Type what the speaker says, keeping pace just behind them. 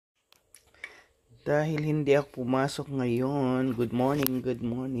Dahil hindi ako pumasok ngayon, good morning,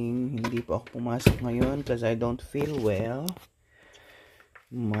 hindi po ako pumasok ngayon because I don't feel well.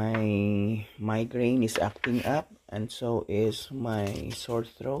 My migraine is acting up and so is my sore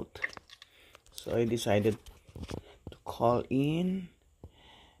throat. So I decided to call in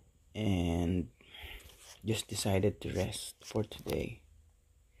and just decided to rest for today.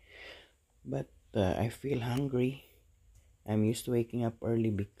 But I feel hungry. I'm used to waking up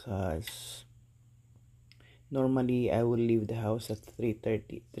early because normally, I will leave the house at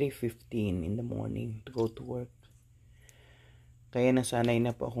 3:15 in the morning to go to work. Kaya nasanay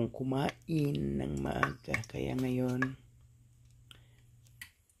na po akong kumain ng maaga. Kaya ngayon,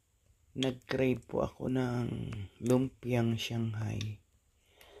 nag-crave po ako ng lumpiang Shanghai.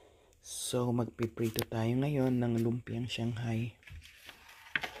 So, magpiprito tayo ngayon ng lumpiang Shanghai.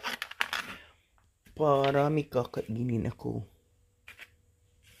 Parami kakainin ako.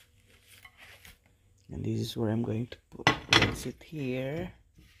 And this is where I'm going to place it here.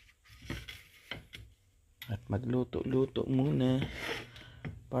 At magluto-luto muna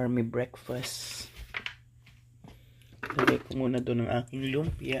para may breakfast. Lagay ko muna doon ang aking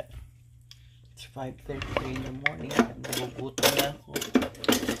lumpia. It's 5:33 in the morning at nagugutom na ako.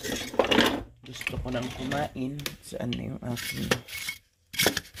 Gusto ko nang kumain. Saan na yung aking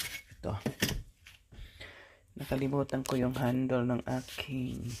ito. Nakalimutan ko yung handle ng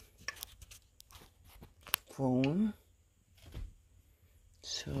aking phone.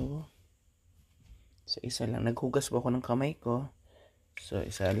 So, sa isa lang. Naghugas po ako ng kamay ko. So,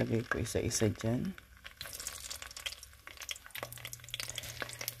 lagay ko isa-isa dyan.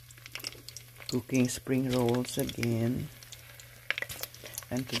 Cooking spring rolls again.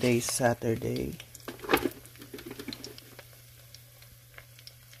 And today is Saturday.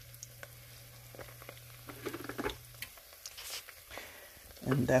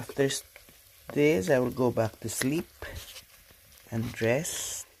 And after this, I will go back to sleep and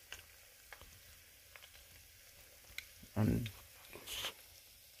dress.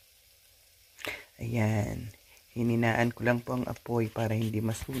 Ayan. Hininaan ko lang po ang apoy para hindi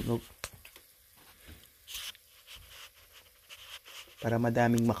masunog. Para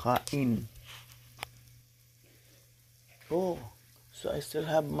madaming makain. Oh, so I still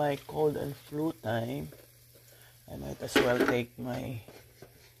have my cold and flu time. I might as well take my...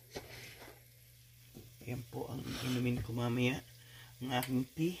 Ayan po ang inumin ko mamaya. Ang aking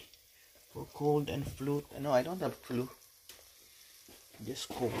tea for cold and flu. No, I don't have flu.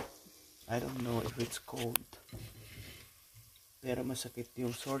 Just cold. I don't know if it's cold. Pero masakit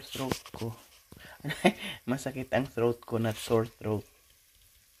yung sore throat ko. Masakit ang throat ko, not sore throat.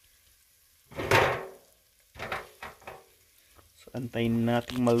 So, antayin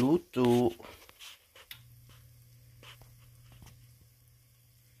natin maluto.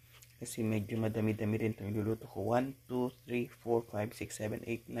 Kasi medyo madami-dami rin itong iluluto ko. 1, 2, 3, 4, 5, 6, 7,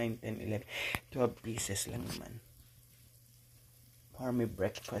 8, 9, 10, 11, 12 pieces lang naman. Para may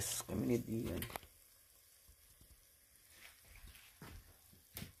breakfast kami ni Dion.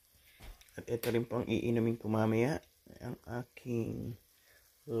 At ito rin po ang iinumin ko mamaya. Ang aking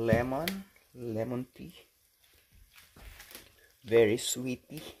lemon tea. Very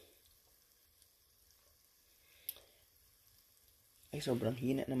sweety. Ay, sobrang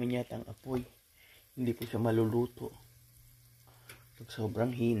hina naman yata ang apoy. Hindi po siya maluluto. Pag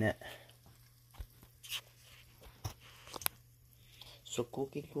sobrang hina. So,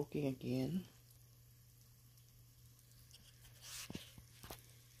 cooking again.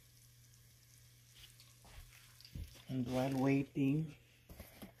 And while waiting,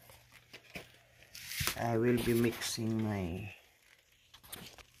 I will be mixing my...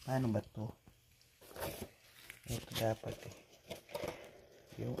 Paano ba to? Ito dapat eh.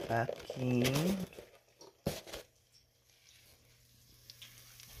 Yung aking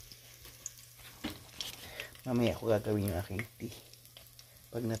mamaya ako gagawin yung aking tea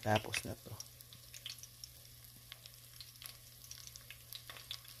pag natapos na to.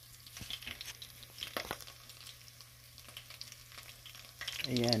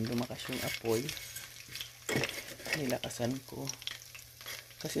 Ayan, lumakas yung apoy. Nilakasan ko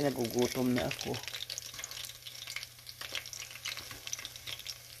kasi nagugutom na ako.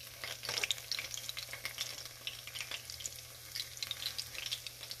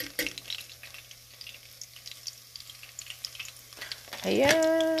 Ayan.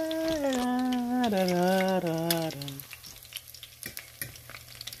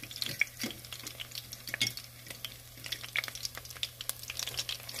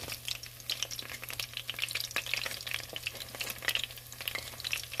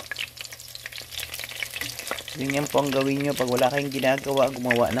 Ganyan po ang gawin nyo pag wala kayong ginagawa,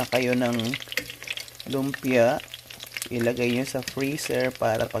 gumawa na kayo ng lumpia, ilagay nyo sa freezer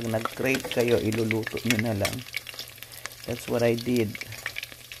para pag nag-crave kayo, iluluto nyo na lang. That's what I did.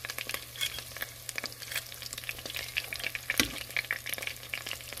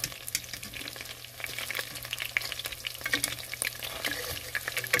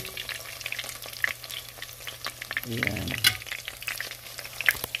 Ayan.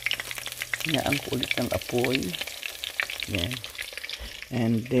 Hinaan ko ulit ng apoy. Ayan.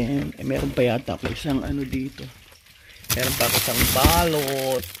 And then, meron pa yata ako isang ano dito. Meron pa ako isang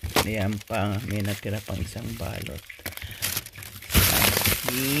balot. Ayan pa. May natira pang isang balot.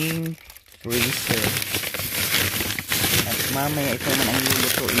 Ating freezer. At mamaya ito naman ang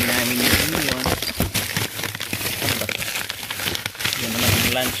lulutuin namin ngayon. Yan naman ang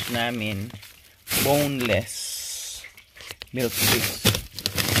lunch namin. Boneless milk fish.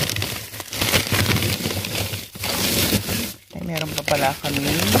 Ay, meron pa pala kami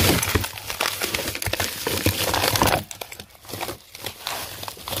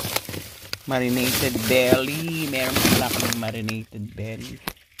marinated belly. Meron pa pala kami marinated belly.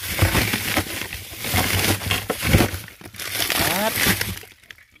 At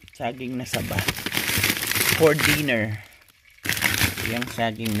saging na saba for dinner. Yung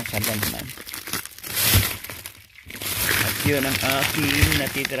saging na saba naman. At yun ang aking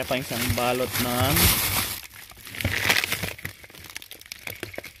natitira pa isang balot ng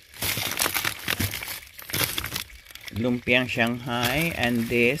lumpiang Shanghai, and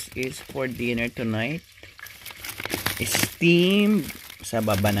this is for dinner tonight. Steamed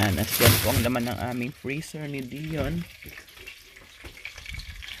saba bananas. Yan po ang laman ng aming freezer ni Dion.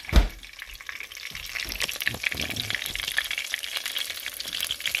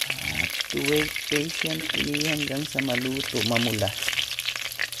 To wait patiently hanggang sa maluto, mamula.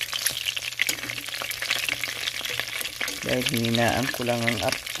 Dahil hinaan ko lang ang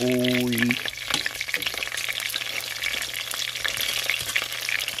apoy.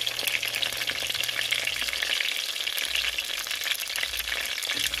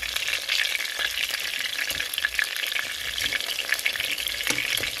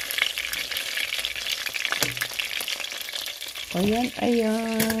 Ayan,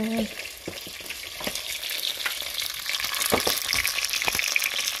 ayan.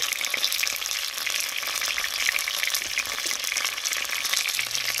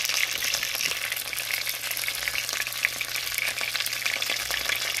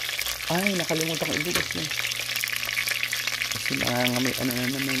 Ay, nakalimutan ko ibukas na. Kasi may ano na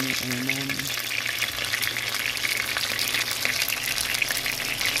naman yung ano naman.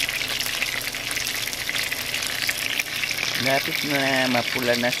 Lapit na,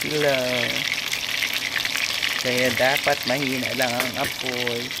 mapula na sila. Kaya dapat mahina lang ang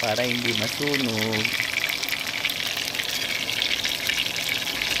apoy para hindi masunog.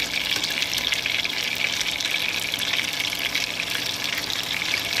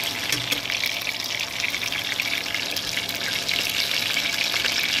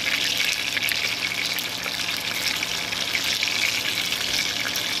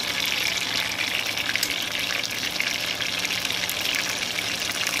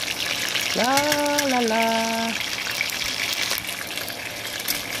 La la la.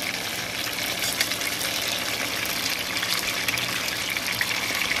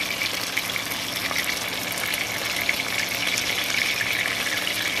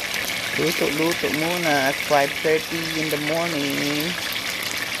 Luto muna at 5:30 in the morning.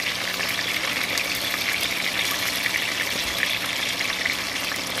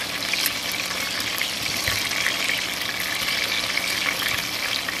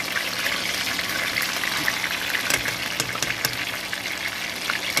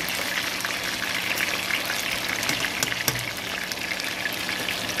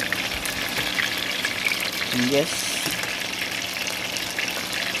 Yes.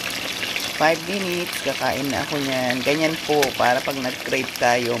 5 minutes, kakain na ako niyan. Ganyan po, para pag nag-crave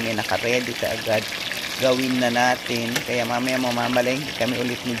tayo, may naka-ready ka agad. Gawin na natin. Kaya mamaya mamamalay, hindi kami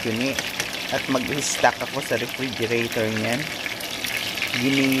ulit ni Juni. At mag-stock ako sa refrigerator niyan.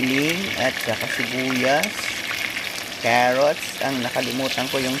 Giniling at saka sibuyas. Carrots. Ang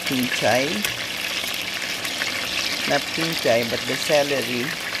nakalimutan ko yung kinchay. Not kinchay, but the celery.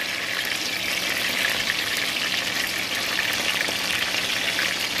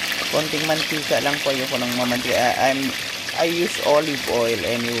 Konting mantika lang po, ayoko ng mamantika. I use olive oil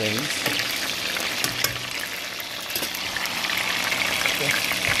anyways.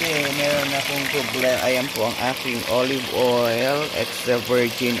 Okay, meron akong problema. Ayan po ang aking olive oil, extra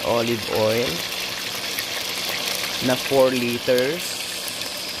virgin olive oil na 4 liters.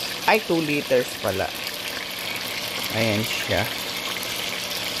 Ay, 2 liters pala. Ayan siya.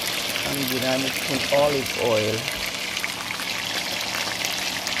 Ang ginamit kong olive oil.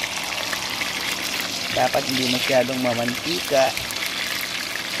 Dapat hindi masyadong mamantika.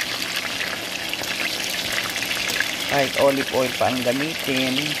 Kahit olive oil pa ang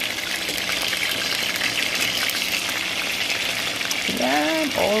gamitin.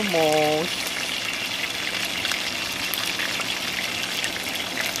 Yan, almost.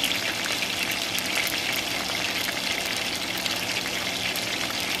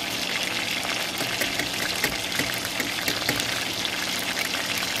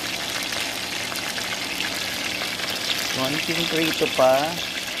 Konting prito pa.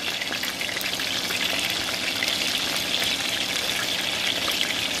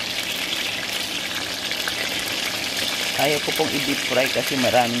 Ayaw ko pong i-deep fry kasi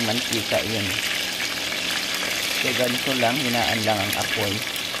maraming mantika yun. So ganito lang, hinaan lang ang apoy.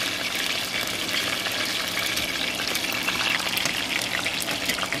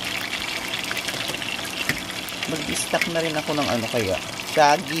 Mag-stack na rin ako ng ano kaya,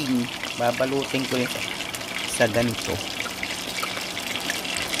 saging. Babalutin ko rin sa ganito.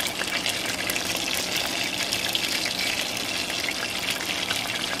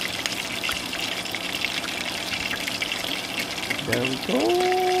 There we go.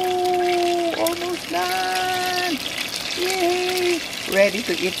 Almost done. Yay! Ready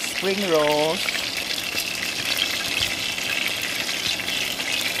to eat spring rolls.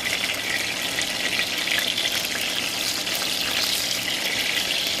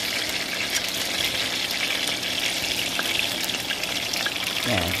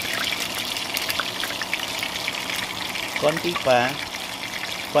 Yan. Konti pa.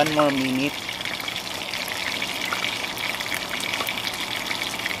 1 more minute.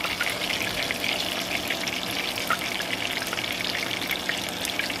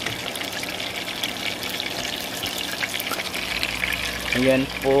 Ayan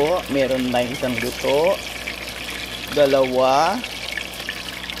po, meron na isang luto, 2, 3, 4,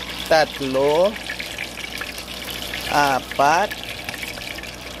 5,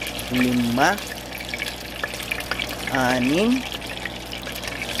 6,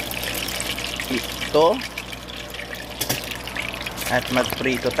 6, 7, at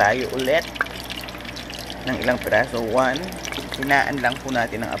magprito tayo ulit ng ilang piraso. 1, hinaan lang po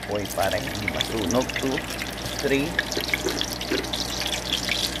natin ang apoy para hindi masunog. 2, 3,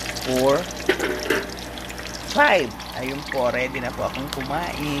 4, 5. Ayun po, ready na po akong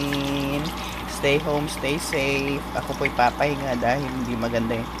kumain. Stay home, stay safe. Ako po'y papahinga dahil hindi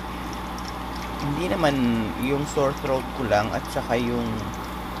maganda eh. Hindi naman yung sore throat ko lang at saka yung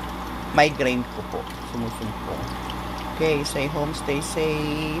migraine ko po, sumusumpong. Okay, stay home, stay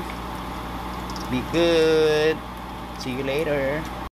safe. Be good. See you later.